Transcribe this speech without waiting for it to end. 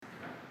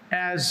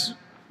as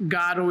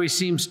God always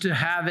seems to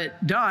have it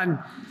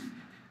done,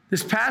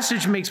 this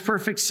passage makes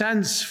perfect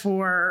sense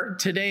for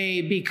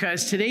today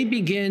because today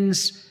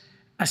begins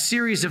a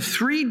series of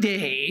 3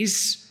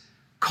 days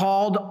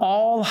called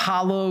All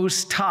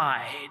Hallows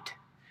Tide.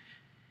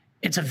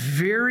 It's a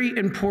very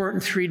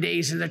important 3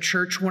 days in the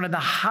church, one of the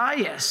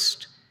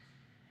highest.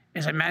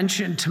 As I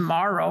mentioned,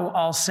 tomorrow,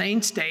 All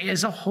Saints' Day,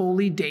 is a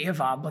holy day of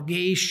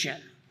obligation.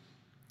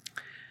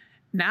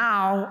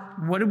 Now,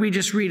 what did we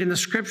just read in the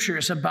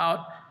scriptures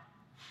about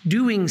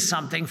doing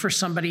something for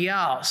somebody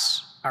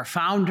else? Our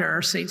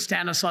founder, St.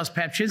 Stanislaus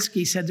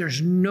Papczynski, said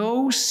there's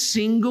no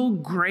single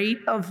great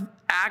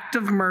act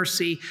of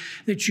mercy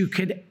that you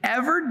could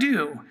ever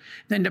do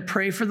than to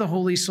pray for the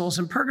holy souls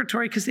in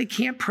purgatory because they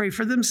can't pray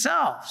for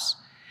themselves.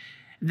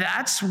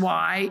 That's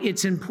why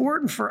it's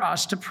important for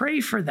us to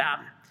pray for them.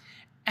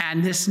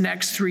 And this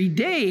next 3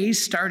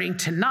 days, starting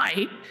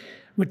tonight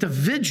with the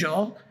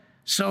vigil,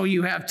 so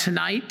you have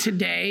tonight,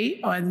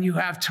 today, and you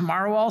have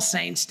tomorrow, All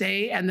Saints'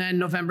 Day, and then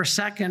November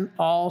 2nd,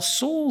 All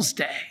Souls'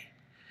 Day.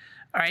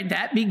 All right,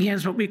 that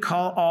begins what we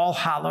call All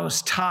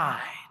Hallows Tide.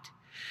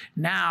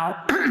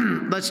 Now,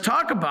 let's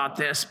talk about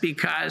this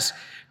because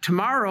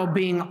tomorrow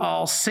being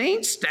All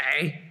Saints'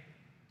 Day,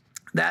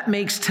 that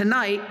makes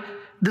tonight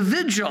the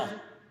vigil.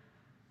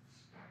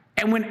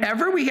 And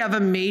whenever we have a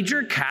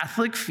major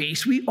Catholic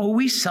feast, we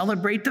always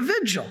celebrate the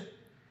vigil.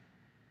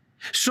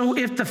 So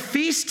if the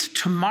feast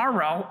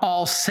tomorrow,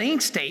 All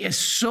Saints' Day, is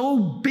so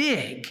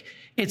big,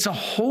 it's a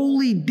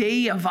holy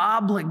day of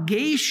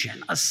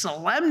obligation, a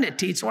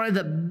solemnity. It's one of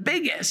the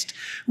biggest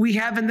we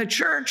have in the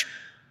church.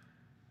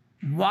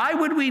 Why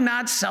would we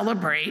not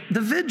celebrate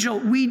the vigil?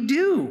 We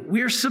do.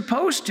 We're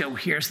supposed to.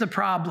 Here's the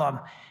problem.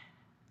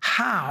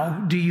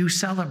 How do you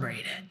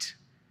celebrate it?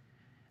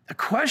 The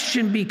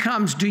question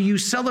becomes, do you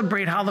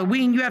celebrate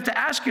Halloween? You have to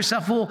ask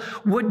yourself, well,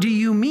 what do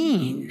you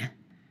mean?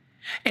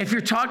 If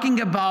you're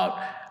talking about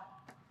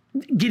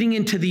getting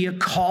into the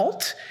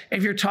occult,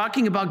 if you're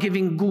talking about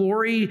giving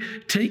glory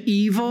to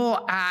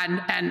evil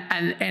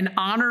and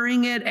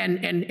honoring it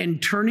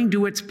and turning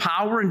to its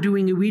power and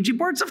doing Ouija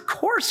boards, of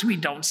course we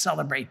don't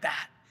celebrate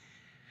that.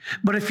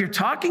 But if you're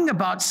talking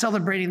about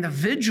celebrating the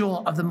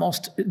vigil of the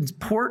most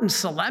important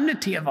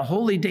solemnity of a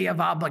holy day of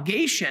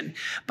obligation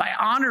by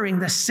honoring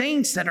the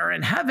saints that are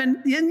in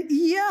heaven, then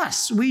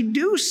yes, we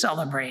do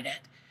celebrate it.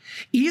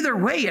 Either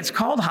way, it's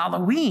called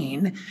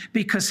Halloween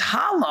because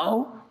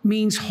hallow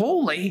means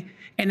holy,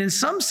 and in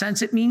some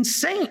sense, it means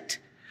saint.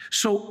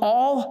 So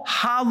All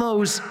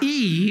Hallows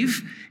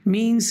Eve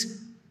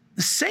means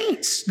the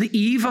saints, the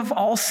eve of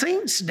All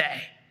Saints'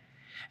 Day.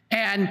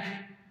 And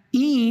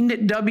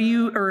Een,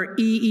 W or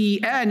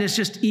E-E-N, is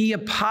just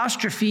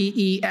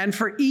E''E-N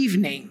for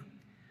evening.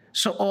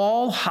 So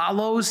All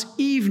Hallows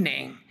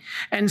Evening.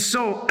 And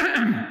so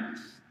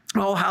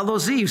All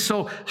Hallows Eve.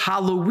 So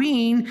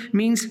Halloween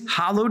means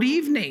hallowed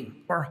evening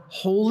or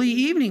holy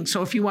evening.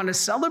 So if you want to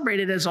celebrate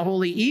it as a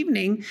holy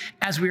evening,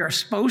 as we are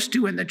supposed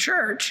to in the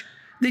church,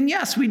 then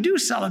yes, we do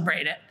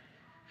celebrate it.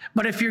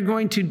 But if you're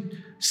going to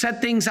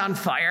set things on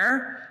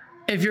fire,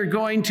 if you're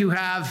going to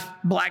have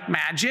black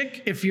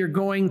magic, if you're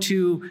going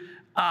to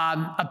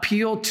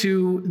appeal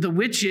to the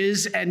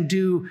witches and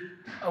do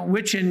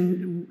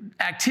witching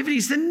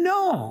activities, then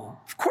no,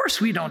 of course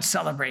we don't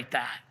celebrate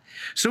that.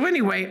 So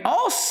anyway,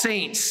 All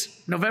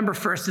Saints, November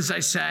 1st, as I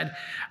said,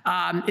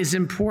 is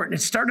important.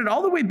 It started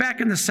all the way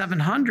back in the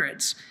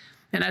 700s.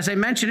 And as I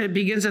mentioned, it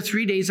begins at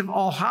 3 days of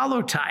All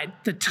Hallowtide,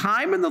 the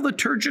time in the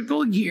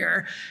liturgical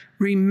year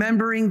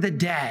remembering the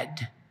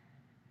dead.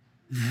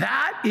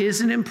 That is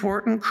an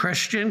important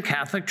Christian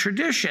Catholic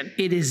tradition.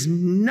 It is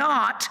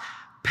not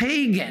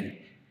pagan.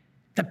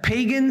 The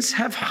pagans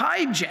have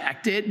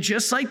hijacked it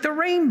just like the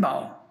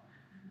rainbow.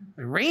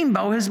 The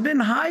rainbow has been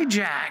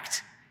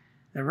hijacked.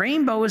 The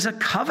rainbow is a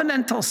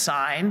covenantal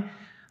sign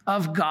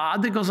of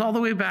God that goes all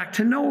the way back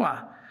to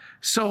Noah.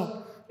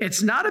 So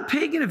it's not a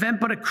pagan event,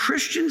 but a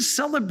Christian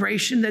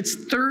celebration that's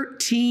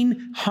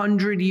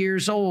 1,300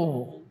 years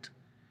old.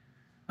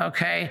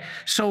 Okay?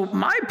 So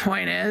my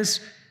point is,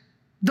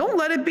 don't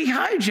let it be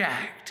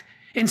hijacked.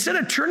 Instead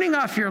of turning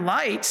off your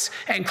lights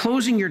and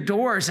closing your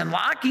doors and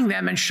locking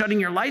them and shutting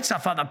your lights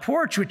off on the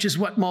porch, which is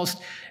what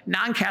most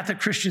non-Catholic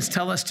Christians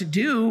tell us to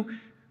do,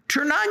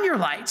 turn on your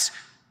lights.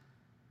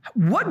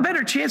 What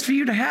better chance for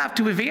you to have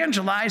to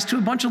evangelize to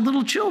a bunch of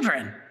little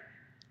children?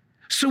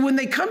 So when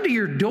they come to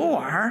your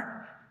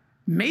door,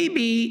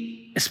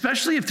 maybe,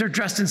 especially if they're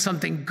dressed in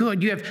something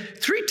good, you have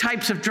 3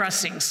 types of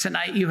dressings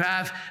tonight. You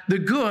have the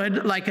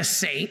good, like a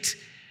saint.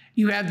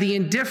 You have the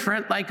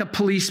indifferent, like a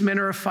policeman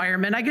or a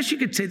fireman. I guess you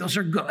could say those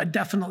are good,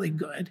 definitely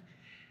good.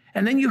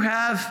 And then you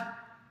have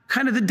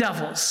kind of the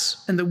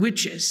devils and the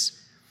witches.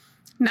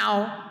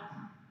 Now,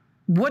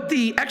 what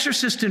the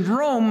exorcist in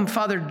Rome,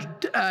 Father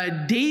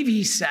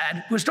Davy,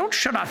 said was, don't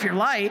shut off your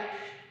light.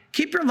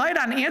 Keep your light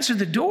on, answer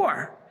the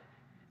door.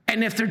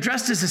 And if they're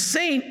dressed as a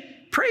saint,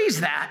 praise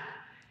that.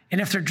 And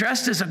if they're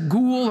dressed as a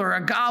ghoul or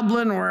a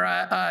goblin or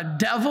a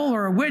devil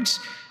or a witch,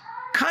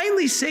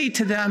 kindly say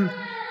to them,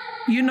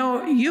 you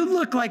know, you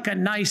look like a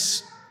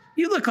nice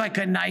you look like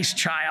a nice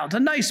child, a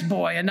nice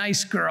boy, a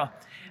nice girl.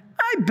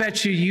 I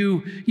bet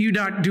you're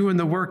not doing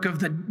the work of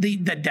the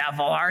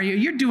devil, are you?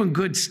 You're doing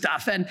good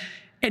stuff.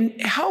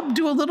 And help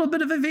do a little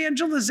bit of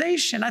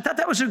evangelization. I thought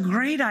that was a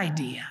great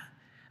idea.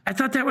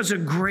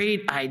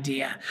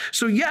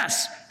 So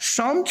yes,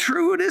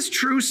 it is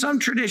true, some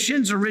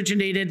traditions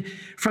originated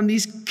from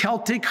these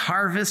Celtic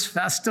harvest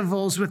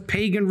festivals with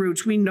pagan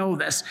roots. We know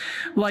this,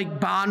 like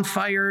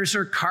bonfires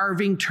or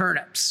carving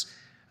turnips.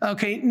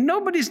 Okay,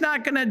 nobody's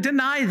not going to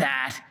deny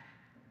that.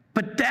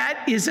 But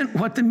that isn't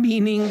what the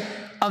meaning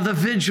of the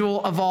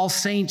Vigil of All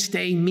Saints'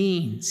 Day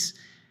means.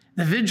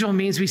 The vigil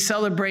means we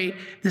celebrate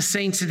the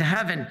saints in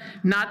heaven,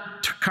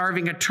 not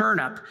carving a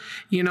turnip.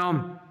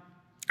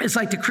 It's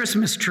like the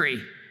Christmas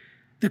tree.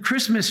 The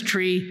Christmas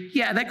tree,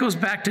 that goes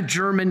back to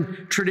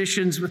German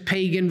traditions with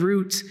pagan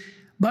roots.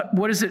 But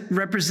what does it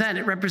represent?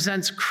 It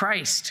represents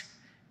Christ.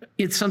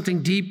 It's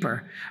something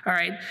deeper. All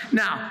right.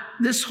 Now,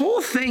 this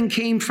whole thing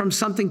came from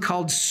something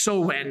called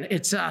Samhain.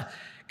 It's a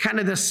kind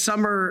of the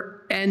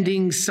summer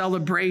ending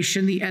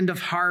celebration, the end of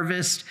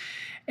harvest.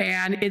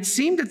 And it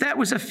seemed that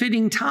was a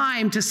fitting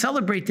time to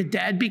celebrate the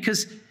dead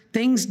because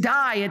things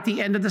die at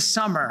the end of the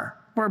summer.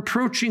 We're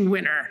approaching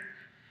winter.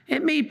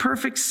 It made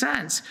perfect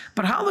sense.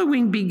 But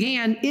Halloween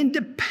began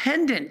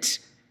independent,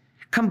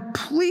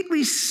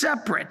 completely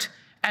separate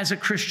as a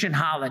Christian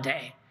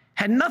holiday.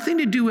 Had nothing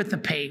to do with the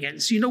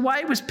pagans. You know why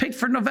it was picked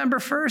for November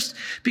 1st?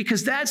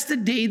 Because that's the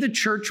day the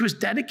church was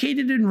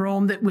dedicated in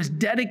Rome, that was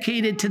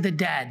dedicated to the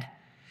dead.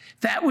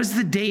 That was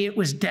the day it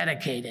was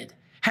dedicated.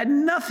 Had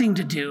nothing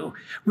to do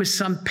with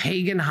some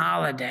pagan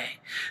holiday.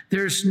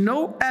 There's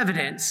no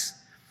evidence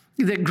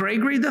that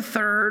Gregory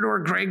III or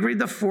Gregory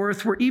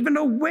IV were even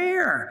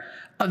aware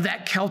of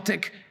that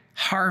Celtic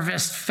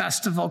harvest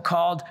festival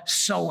called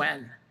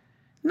Samhain.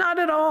 Not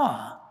at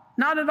all.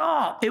 Not at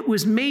all. It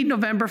was made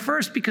November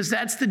 1st because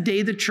that's the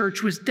day the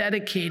church was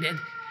dedicated.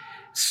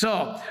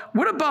 So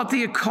what about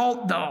the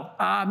occult, though?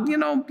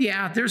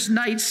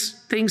 There's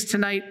things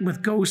tonight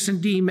with ghosts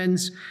and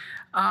demons.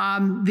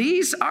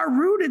 These are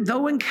rooted,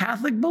 though, in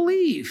Catholic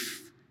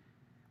belief.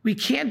 We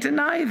can't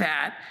deny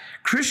that.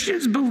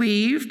 Christians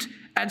believed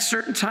at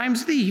certain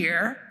times of the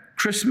year,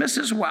 Christmas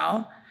as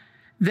well,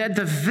 that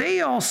the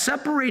veil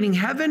separating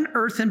heaven,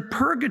 earth, and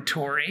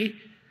purgatory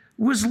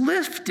was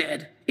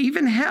lifted,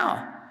 even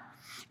hell.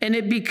 And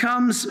it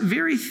becomes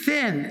very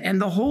thin, and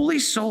the holy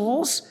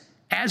souls,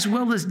 as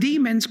well as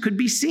demons, could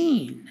be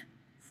seen.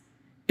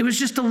 It was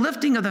just a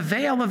lifting of the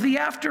veil of the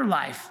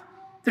afterlife.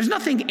 There's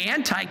nothing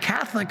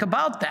anti-Catholic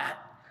about that.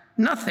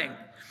 Nothing.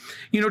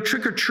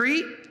 Trick or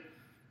treat,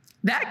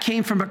 that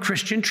came from a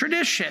Christian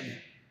tradition.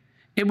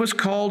 It was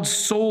called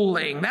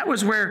souling. That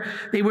was where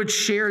they would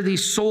share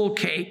these soul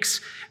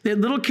cakes. The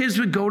little kids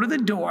would go to the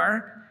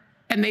door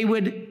and they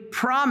would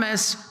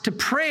promise to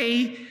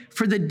pray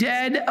for the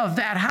dead of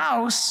that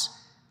house,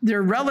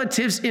 their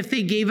relatives, if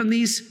they gave them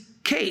these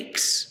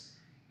cakes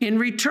in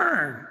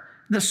return,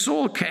 the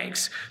soul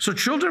cakes. So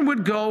children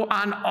would go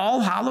on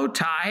All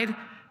Hallowtide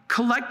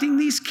collecting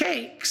these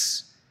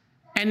cakes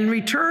and in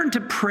return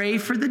to pray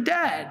for the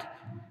dead.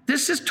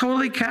 This is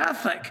totally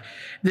Catholic.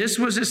 This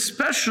was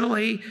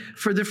especially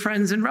for the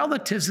friends and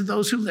relatives of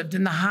those who lived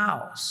in the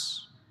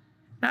house.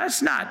 Now,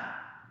 it's not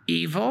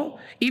evil.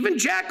 Even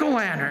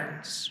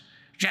jack-o'-lanterns.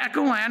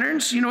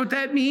 Jack-o'-lanterns, you know what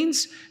that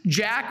means?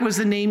 Jack was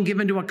the name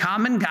given to a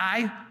common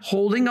guy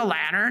holding a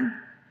lantern.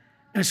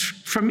 It's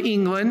from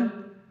England,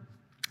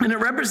 and it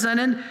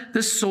represented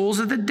the souls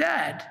of the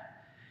dead.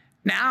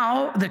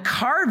 Now, the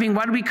carving,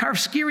 why do we carve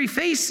scary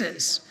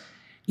faces?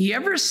 You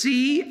ever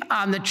see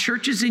on the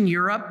churches in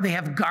Europe, they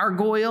have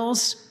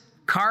gargoyles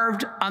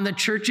carved on the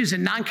churches,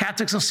 and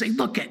non-Catholics will say,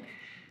 look at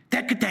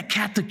that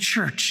Catholic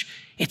church.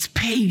 It's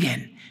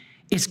pagan.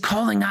 It's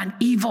calling on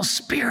evil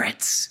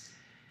spirits.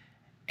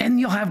 And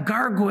you'll have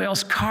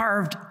gargoyles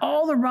carved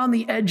all around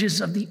the edges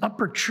of the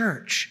upper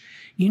church.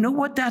 You know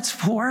what that's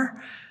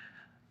for?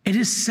 It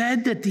is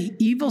said that the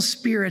evil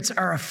spirits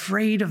are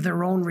afraid of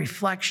their own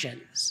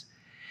reflections.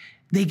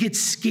 They get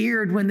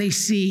scared when they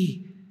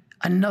see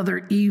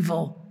another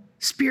evil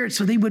spirit.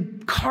 So they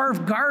would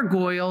carve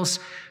gargoyles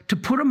to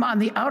put them on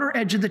the outer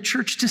edge of the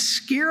church to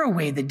scare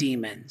away the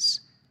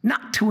demons,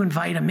 not to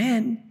invite them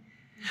in.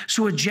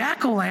 So a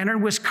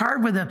jack-o'-lantern was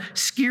carved with a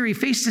scary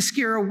face to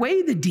scare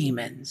away the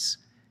demons,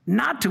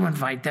 not to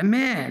invite them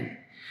in.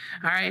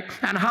 All right.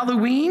 On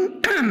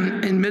Halloween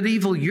in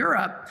medieval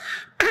Europe,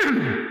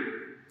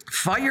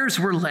 fires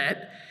were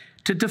lit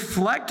to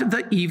deflect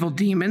the evil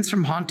demons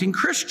from haunting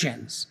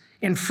Christians.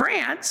 In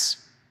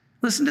France,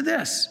 listen to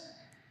this.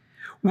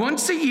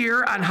 Once a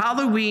year on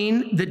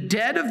Halloween, the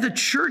dead of the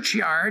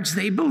churchyards,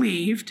 they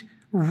believed,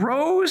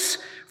 rose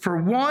for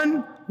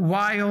one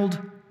wild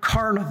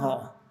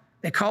carnival.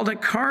 They called it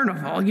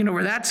carnival. You know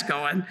where that's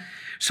going.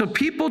 So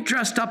people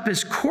dressed up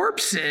as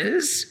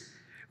corpses,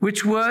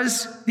 which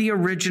was the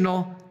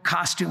original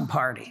costume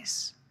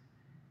parties.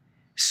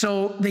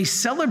 So they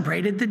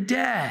celebrated the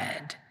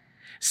dead.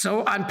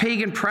 So on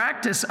pagan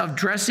practice of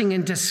dressing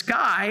in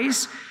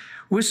disguise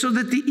was so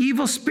that the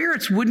evil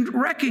spirits wouldn't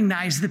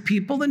recognize the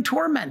people and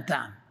torment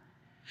them.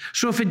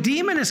 So if a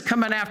demon is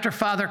coming after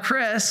Father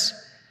Chris,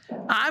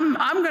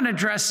 I'm going to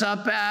dress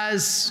up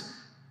as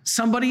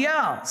somebody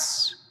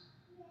else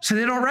so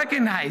they don't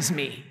recognize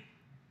me.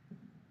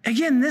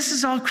 Again, this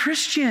is all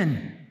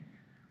Christian.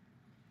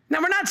 Now,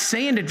 we're not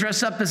saying to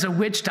dress up as a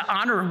witch to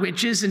honor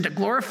witches and to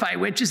glorify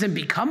witches and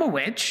become a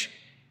witch.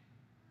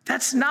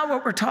 That's not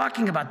what we're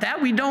talking about.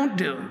 That we don't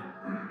do.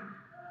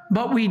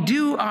 But we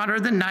do honor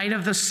the night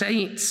of the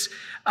saints.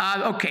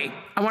 Okay,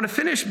 I want to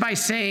finish by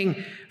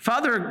saying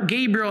Father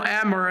Gabriel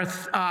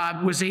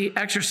Amorth was an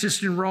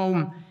exorcist in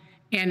Rome,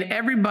 and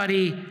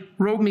everybody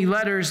wrote me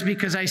letters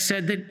because I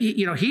said that,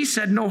 he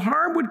said no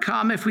harm would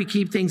come if we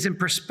keep things in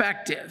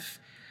perspective.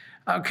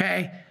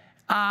 Okay?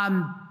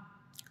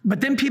 But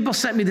then people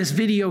sent me this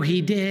video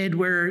he did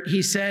where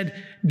he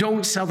said,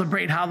 don't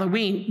celebrate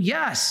Halloween.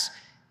 Yes,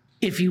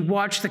 if you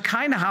watch the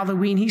kind of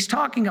Halloween he's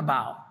talking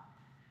about.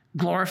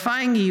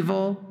 Glorifying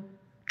evil,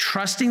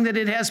 trusting that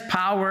it has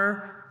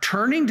power,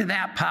 turning to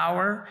that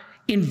power,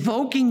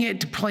 invoking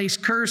it to place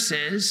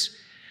curses,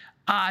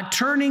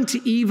 turning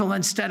to evil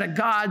instead of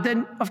God,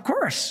 then of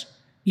course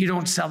you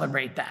don't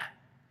celebrate that.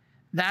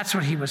 That's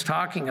what he was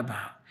talking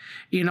about.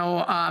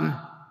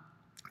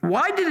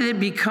 Why did it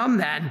become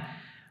then,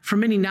 for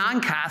many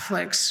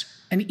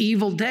non-Catholics, an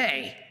evil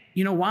day?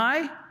 You know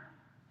why?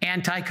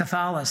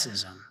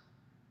 Anti-Catholicism.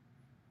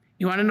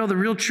 You want to know the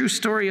real true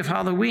story of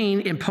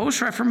Halloween? In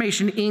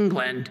post-Reformation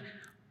England,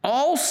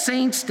 All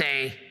Saints'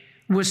 Day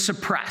was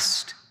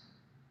suppressed.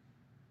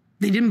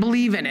 They didn't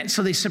believe in it,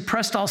 so they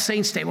suppressed All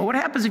Saints' Day. Well, what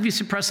happens if you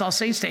suppress All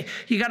Saints' Day?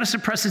 You got to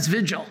suppress its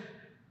vigil.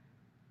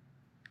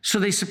 So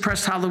they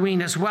suppressed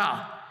Halloween as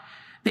well.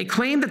 They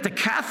claimed that the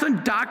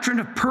Catholic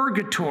doctrine of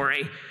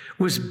purgatory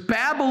was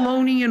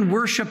Babylonian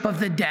worship of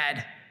the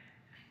dead.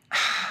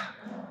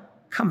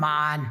 Come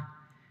on.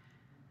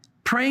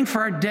 Praying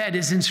for our dead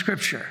is in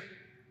Scripture.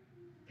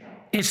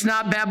 It's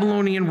not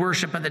Babylonian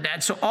worship of the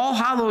dead. So All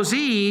Hallows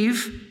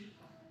Eve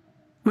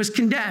was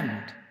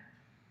condemned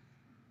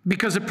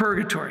because of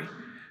purgatory.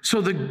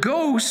 So the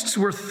ghosts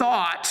were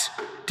thought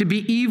to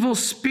be evil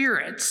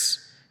spirits.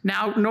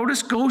 Now,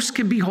 notice ghosts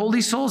can be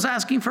holy souls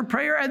asking for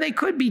prayer, and they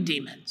could be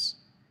demons.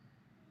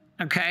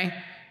 Okay?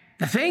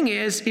 The thing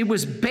is, it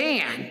was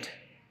banned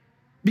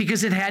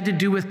because it had to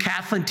do with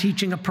Catholic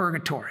teaching of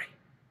purgatory.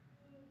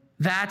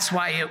 That's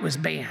why it was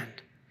banned.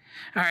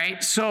 All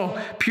right,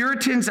 so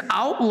Puritans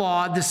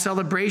outlawed the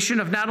celebration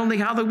of not only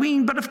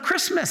Halloween, but of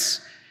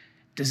Christmas.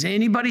 Does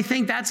anybody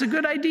think that's a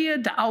good idea,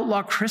 to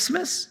outlaw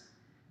Christmas?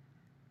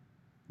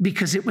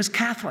 Because it was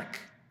Catholic.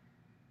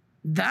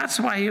 That's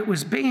why it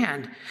was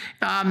banned.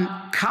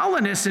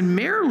 Colonists in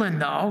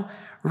Maryland, though,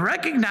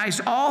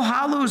 recognized All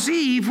Hallows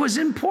Eve was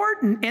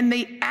important, and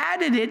they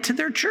added it to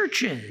their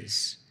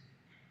churches.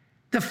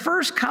 The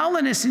first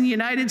colonists in the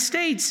United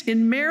States,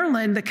 in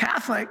Maryland, the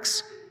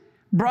Catholics,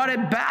 brought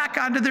it back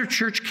onto their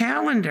church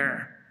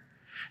calendar.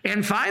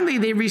 And finally,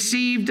 they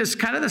received this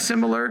kind of the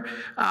similar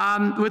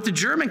with the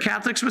German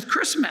Catholics with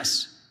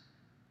Christmas.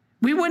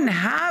 We wouldn't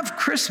have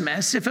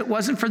Christmas if it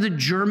wasn't for the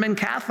German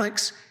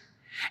Catholics.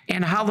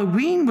 And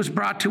Halloween was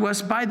brought to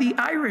us by the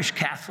Irish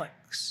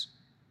Catholics.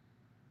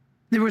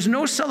 There was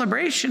no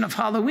celebration of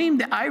Halloween.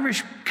 The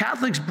Irish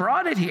Catholics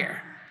brought it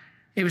here.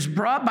 It was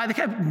brought by the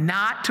Catholics,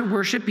 not to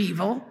worship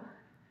evil,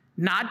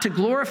 not to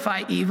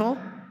glorify evil,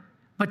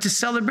 but to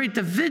celebrate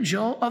the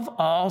vigil of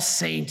All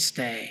Saints'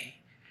 Day.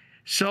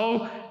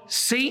 So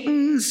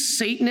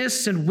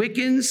Satanists and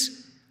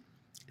Wiccans,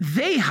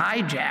 they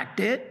hijacked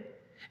it.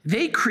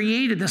 They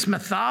created this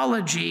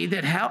mythology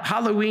that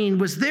Halloween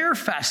was their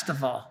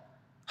festival.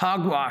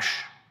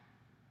 Hogwash.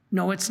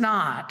 No, it's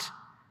not.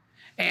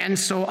 And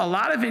so a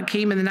lot of it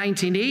came in the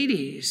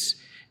 1980s.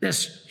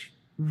 This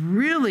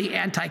really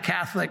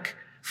anti-Catholic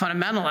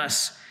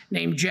fundamentalist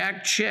named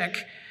Jack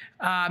Chick,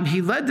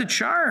 he led the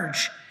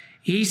charge.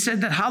 He said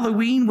that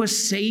Halloween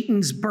was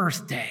Satan's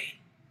birthday.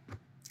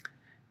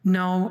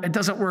 No, it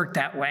doesn't work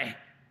that way.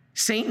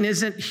 Satan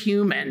isn't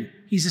human.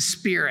 He's a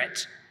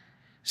spirit.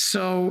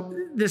 So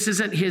this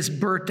isn't his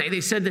birthday.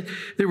 They said that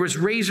there was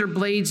razor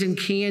blades in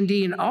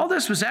candy, and all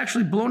this was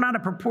actually blown out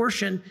of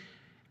proportion.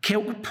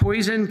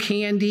 Poison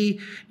candy.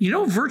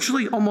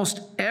 Virtually almost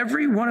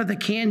every one of the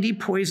candy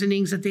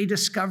poisonings that they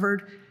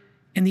discovered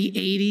in the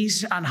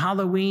 80s on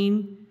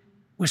Halloween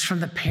was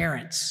from the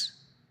parents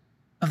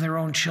of their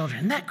own children.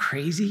 Isn't that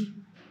crazy?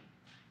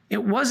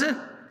 It wasn't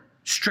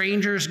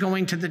strangers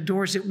going to the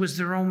doors, it was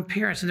their own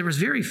parents. And there was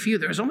very few.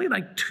 There was only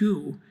like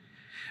 2.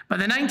 By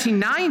the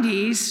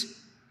 1990s,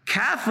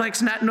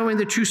 Catholics, not knowing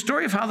the true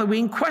story of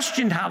Halloween,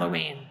 questioned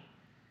Halloween.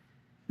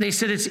 They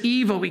said it's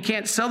evil, we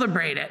can't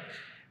celebrate it.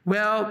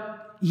 Well,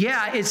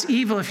 yeah, it's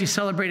evil if you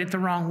celebrate it the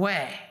wrong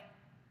way.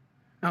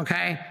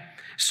 Okay?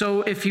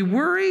 So if you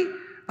worry,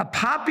 a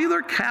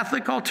popular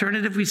Catholic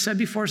alternative, we said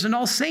before, is an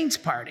All Saints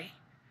party.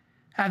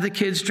 Have the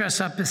kids dress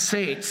up as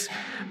saints.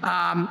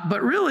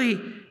 But really,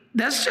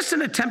 that's just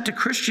an attempt to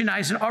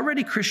Christianize an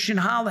already Christian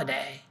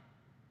holiday.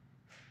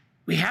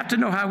 We have to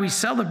know how we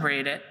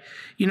celebrate it.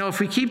 If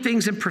we keep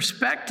things in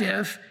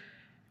perspective,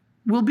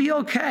 we'll be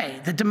okay.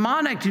 The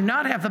demonic do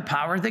not have the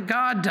power that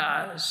God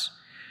does.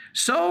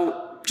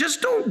 So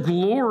just don't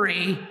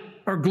glory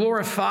or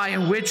glorify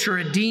a witch or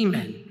a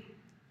demon.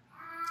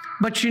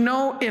 But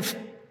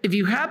if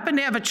you happen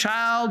to have a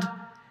child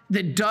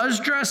that does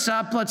dress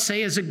up, let's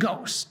say as a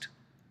ghost,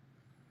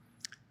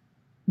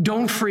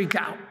 don't freak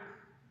out.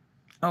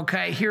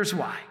 Okay, here's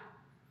why.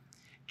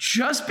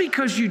 Just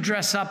because you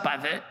dress up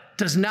of it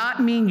does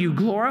not mean you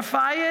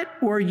glorify it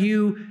or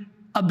you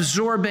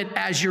absorb it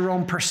as your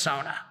own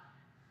persona.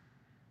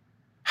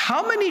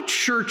 How many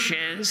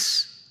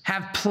churches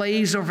have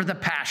plays over the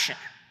Passion?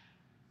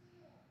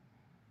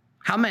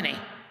 How many?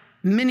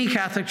 Many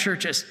Catholic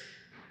churches.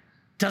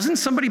 Doesn't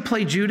somebody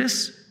play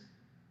Judas?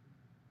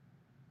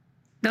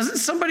 Doesn't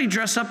somebody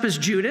dress up as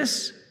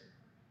Judas?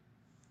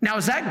 Now,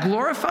 is that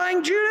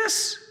glorifying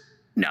Judas?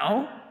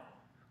 No.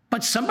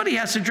 But somebody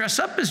has to dress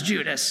up as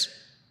Judas.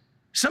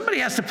 Somebody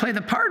has to play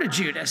the part of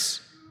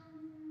Judas.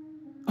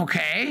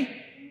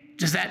 Okay.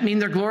 Does that mean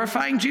they're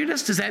glorifying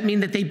Judas? Does that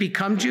mean that they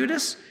become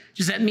Judas?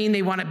 Does that mean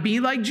they want to be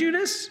like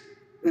Judas?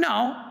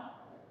 No.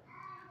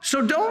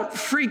 So don't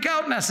freak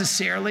out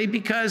necessarily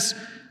because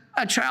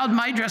a child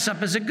might dress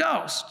up as a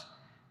ghost.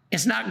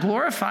 It's not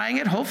glorifying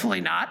it,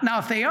 hopefully not. Now,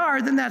 if they are,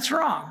 then that's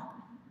wrong.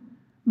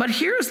 But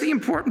here's the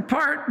important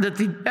part that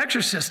the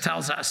Exorcist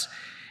tells us,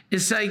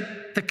 is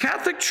like the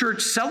Catholic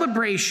Church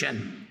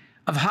celebration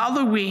of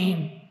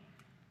Halloween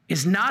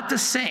is not the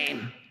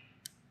same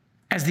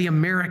as the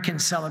American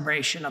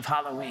celebration of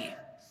Halloween.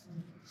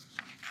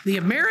 The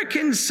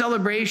American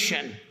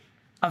celebration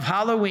of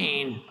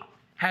Halloween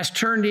has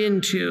turned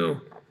into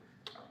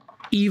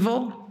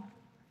evil,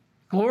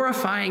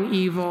 glorifying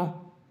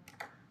evil,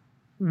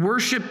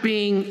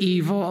 worshiping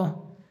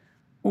evil,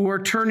 or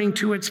turning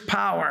to its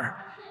power.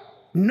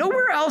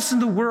 Nowhere else in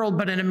the world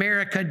but in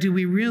America do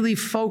we really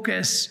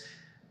focus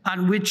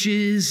on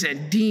witches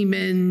and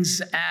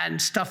demons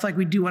and stuff like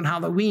we do on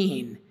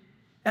Halloween.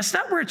 That's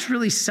not where it's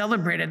really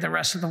celebrated the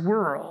rest of the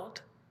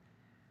world.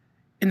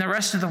 In the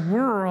rest of the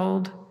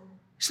world,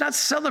 it's not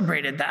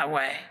celebrated that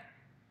way.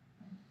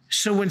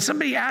 So when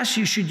somebody asks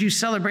you, should you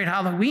celebrate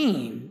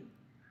Halloween?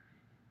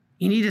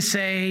 You need to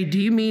say, do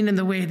you mean in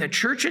the way the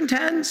church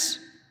intends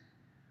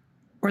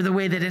or the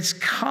way that it's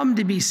come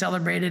to be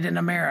celebrated in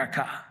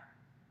America?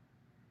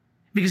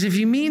 Because if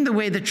you mean the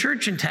way the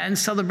church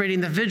intends,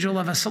 celebrating the vigil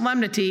of a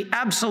solemnity,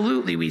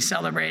 absolutely we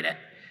celebrate it.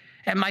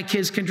 And my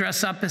kids can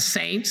dress up as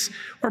saints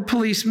or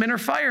policemen or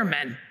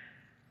firemen,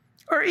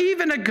 or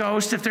even a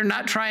ghost if they're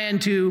not trying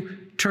to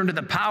turn to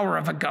the power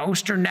of a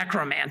ghost or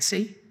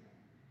necromancy.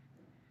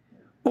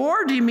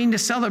 Or do you mean to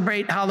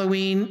celebrate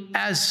Halloween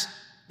as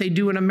they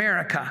do in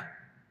America?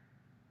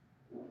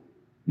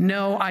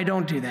 No, I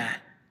don't do that.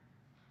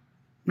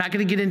 I'm not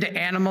going to get into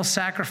animal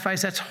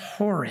sacrifice. That's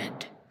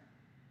horrid.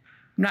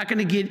 I'm not going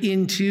to get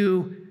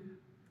into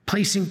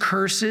placing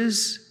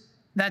curses.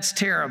 That's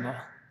terrible.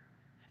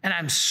 And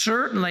I'm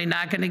certainly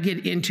not going to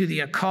get into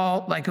the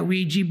occult like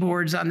Ouija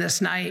boards on this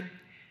night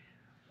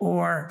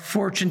or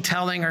fortune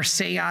telling or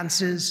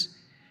seances.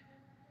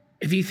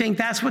 If you think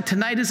that's what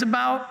tonight is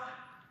about,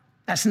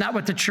 that's not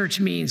what the church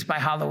means by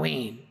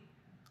Halloween.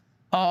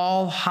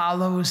 All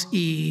Hallows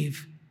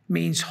Eve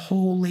means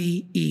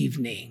holy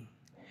evening.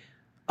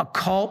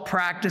 Occult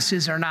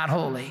practices are not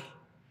holy.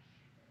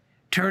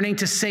 Turning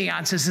to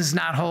seances is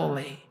not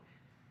holy.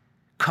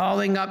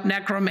 Calling up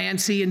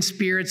necromancy and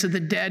spirits of the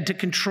dead to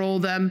control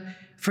them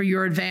for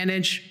your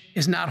advantage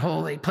is not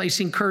holy.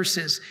 Placing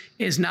curses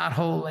is not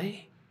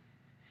holy.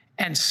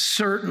 And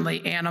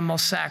certainly animal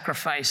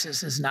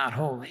sacrifices is not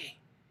holy.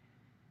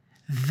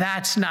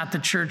 That's not the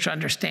church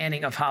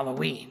understanding of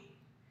Halloween.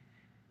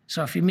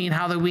 So if you mean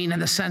Halloween in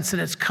the sense that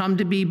it's come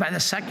to be by the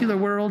secular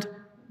world,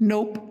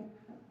 nope,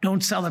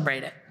 don't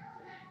celebrate it.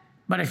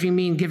 But if you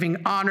mean giving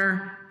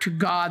honor to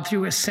God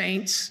through his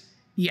saints,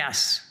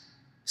 yes,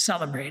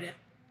 celebrate it.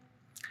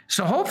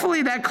 So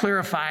hopefully that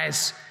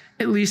clarifies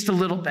at least a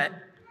little bit.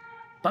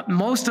 But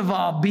most of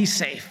all, be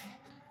safe.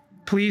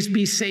 Please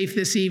be safe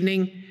this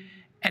evening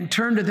and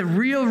turn to the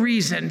real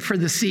reason for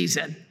the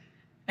season,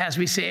 as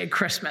we say at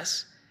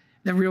Christmas.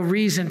 The real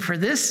reason for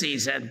this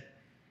season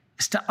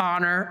is to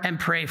honor and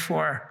pray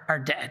for our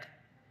dead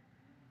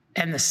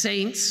and the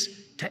saints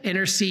to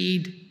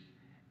intercede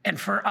and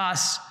for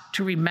us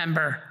to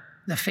remember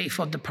the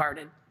faithful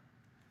departed.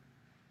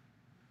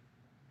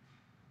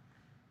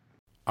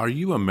 Are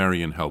you a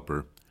Marian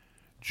helper?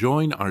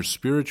 Join our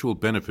Spiritual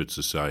Benefit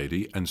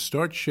Society and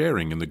start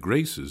sharing in the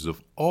graces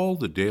of all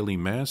the daily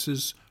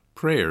masses,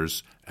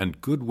 prayers, and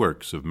good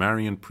works of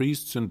Marian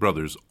priests and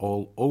brothers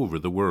all over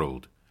the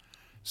world.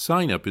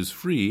 Sign up is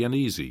free and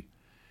easy.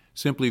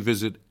 Simply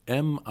visit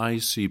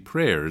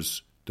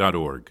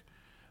micprayers.org.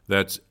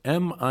 That's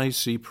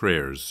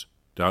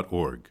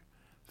micprayers.org.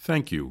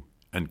 Thank you,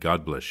 and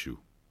God bless you.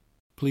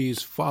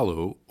 Please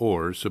follow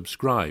or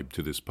subscribe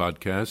to this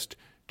podcast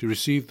to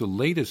receive the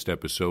latest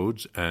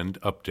episodes and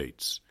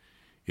updates.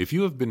 If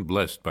you have been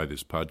blessed by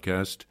this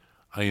podcast,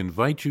 I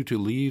invite you to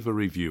leave a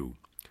review.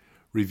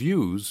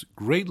 Reviews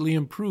greatly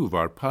improve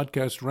our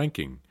podcast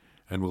ranking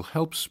and will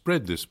help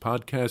spread this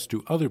podcast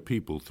to other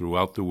people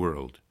throughout the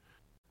world.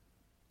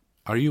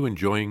 Are you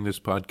enjoying this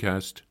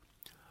podcast?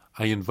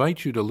 I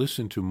invite you to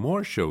listen to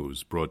more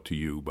shows brought to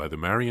you by the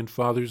Marian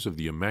Fathers of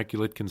the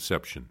Immaculate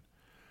Conception.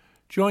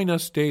 Join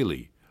us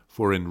daily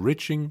for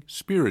enriching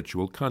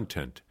spiritual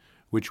content,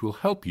 which will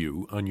help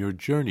you on your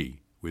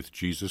journey with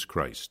Jesus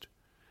Christ.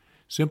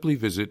 Simply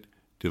visit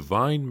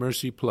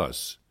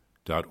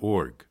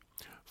DivineMercyPlus.org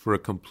for a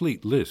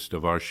complete list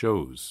of our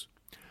shows.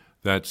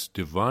 That's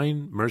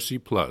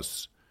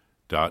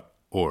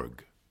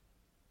DivineMercyPlus.org.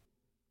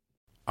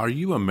 Are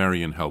you a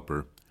Marian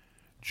helper?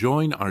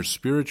 Join our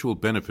Spiritual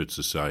Benefit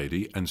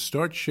Society and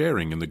start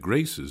sharing in the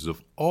graces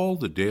of all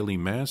the daily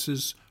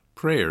masses,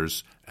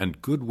 prayers,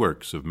 and good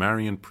works of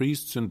Marian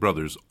priests and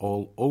brothers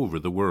all over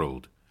the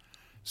world.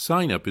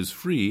 Sign up is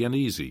free and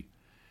easy.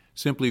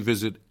 Simply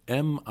visit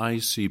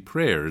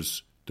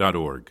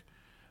micprayers.org.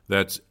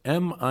 That's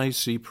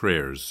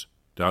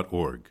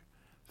micprayers.org.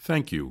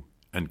 Thank you,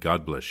 and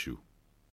God bless you.